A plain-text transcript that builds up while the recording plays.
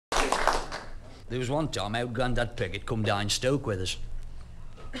there was one time Owd Grandad Piggott come down Stoke with us.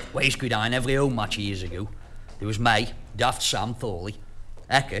 We used to go down every home match years ago. There was me, Daft Sam Thorley,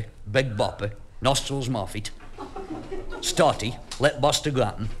 Ecke, Big Bopper, Nostrils Moffat, Stotty, Lip Buster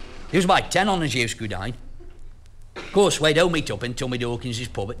Grattan. There was about 10 on us used to go down. Of course, we'd all meet up in Tommy Dawkins'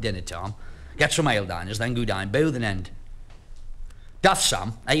 pub at dinner time, get some ale down us, then go down Bowden End. Daft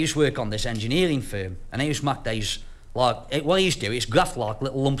Sam, I used to work on this engineering firm, and I used to make these, like, what he used to do is graft like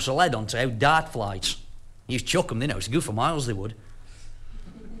little lumps of lead onto out dart flights. He used to chuck them, they used to go for miles, they would.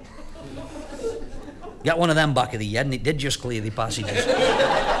 Get one of them back of the head, and it did just clear the passages.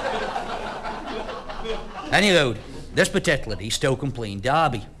 Anyhow, this particular day, Stoke and playing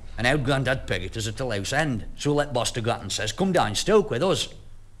Derby, and Owd Grandad Piggott is at the Louse End. So let Buster Grattan says, come down Stoke with us.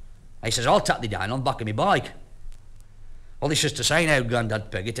 I says, I'll tap thee down on the back of my bike. Well, he says to say Owd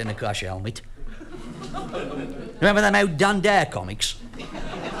Grandad Piggott in a crash helmet. Remember them Owd Dan Dare comics?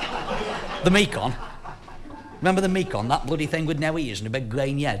 The Mekon. Remember the Mekon, that bloody thing with no ears and a big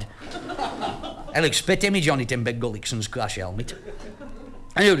grain head? I look spit image on it in Big Gullickson's crash helmet.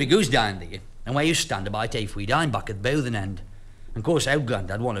 And he goes down there, and where you stand about halfway down back at Bowden End. And of course, Owd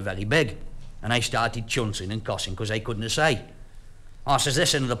Grandad wasn't very big, and I started chuncing and cussing because I couldn't say. I says,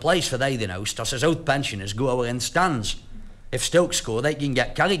 this isn't the place for they, the host. I says, out pensioners go over in stands. If Stoke score, they can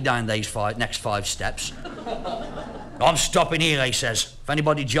get carried down these next 5 steps. I'm stopping here, I says. If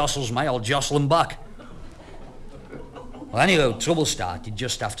anybody jostles me, I'll jostle them back. Well, anyhow, trouble started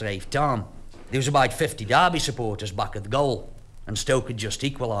just after half time. There was about 50 Derby supporters back at the goal, and Stoke had just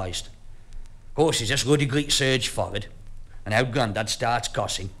equalised. Of course, there's this ruddy Greek surge forward, and Owd Grandad starts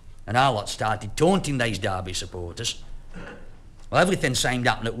cussing, and our lot started taunting these Derby supporters. Well, everything seemed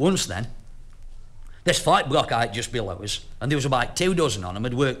to happen at once then. This fight broke out just below us, and there was about 2 dozen on them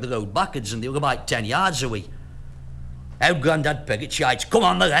had worked the road backwards, and they were about 10 yards away. Owd Grandad Piggott shouts, come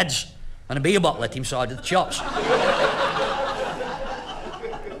on the Reds, and a beer bottle at him side of the chops.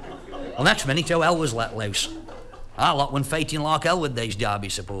 Well, next minute, all hell was let loose. Our lot went fighting like hell with these Derby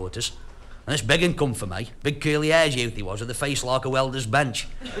supporters. And this big un come for me, big curly hairs youth he was, with a face like a welder's bench.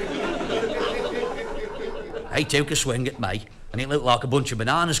 He took a swing at me, and it looked like a bunch of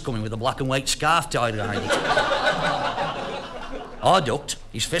bananas coming with a black and white scarf tied around it. I ducked,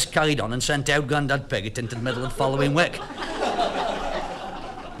 his fist carried on and sent Owd Grandad Piggott into the middle of the following wick.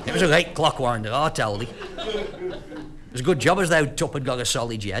 It was a great clockwinder, I tell thee. It was a good job as though Tup had got a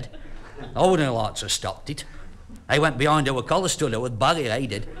solid head. I wouldn't have liked to have stopped it. I went behind our collar stood with barrier, I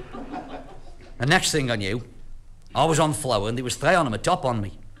did. And next thing I knew, I was on the floor and there was 3 on them atop on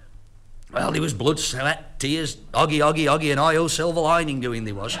me. Well, there was blood, sweat, tears, oggy, and I old silver lining doing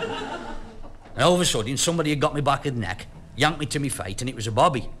there was. And all of a sudden, somebody had got me back of the neck, yanked me to me feet, and it was a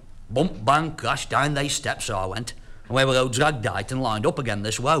bobby. Bump, bang, crash, down these steps I went, and we were all dragged out and lined up again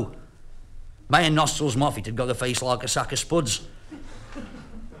this woe. Me and Nostrils Moffat had got a face like a sack of spuds.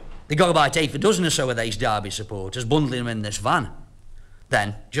 They got about 8 dozen or so of these Derby supporters, bundling them in this van.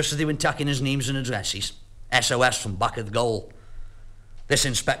 Then, just as they were tacking his names and addresses, SOS from back of the goal. This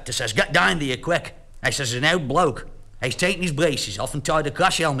inspector says, get down there quick. I says, an old bloke. He's taken his braces off and tied a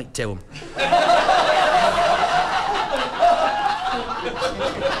crash helmet to him.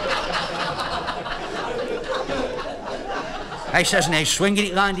 I says, and he's swinging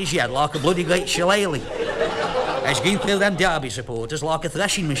it round his head like a bloody great shillelagh. He's going through them Derby supporters like a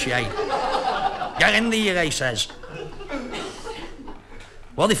threshing machine. Get in there, I says.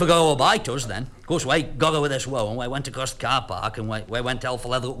 Well, they forgot all about us then. Of course, we got over this woe and we went across the car park and we went hell for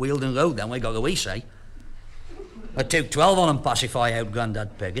leather up Wealdon Road, then we got a wee say. I took 12 on them pacify Owd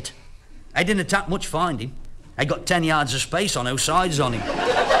Grandad Piggott. I didn't attack much finding. I got 10 yards of space on both sides on him.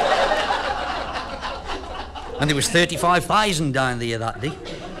 And there was 35,000 down there that day.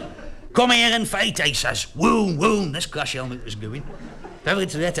 Come here and fight, I says. Woom, woom, this crash helmet was going. If ever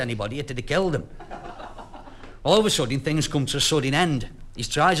it's hit anybody, it'd have killed him. All of a sudden, things come to a sudden end. His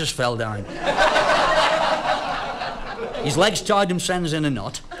trousers fell down. His legs tied themselves in a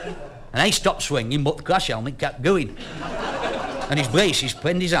knot, and he stopped swinging, but the crash helmet kept going. And his braces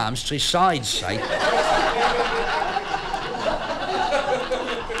pinned his arms to his sides, say.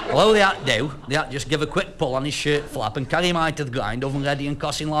 Well, all they had to do, they had to just give a quick pull on his shirt flap and carry him out to the ground, oven ready and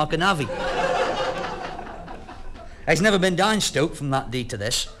cussing like a navvy. He's never been down Stoke from that day to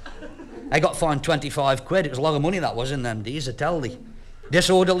this. I got fined 25 quid. It was a lot of money that was in them days, I tell thee.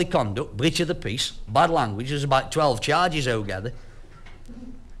 Disorderly conduct, breach of the peace, bad language, there's about 12 charges altogether.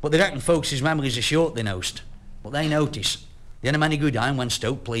 But they reckon folks' memories are short, they nost. But they notice. They ain't many go down when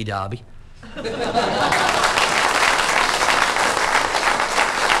Stoke play Derby.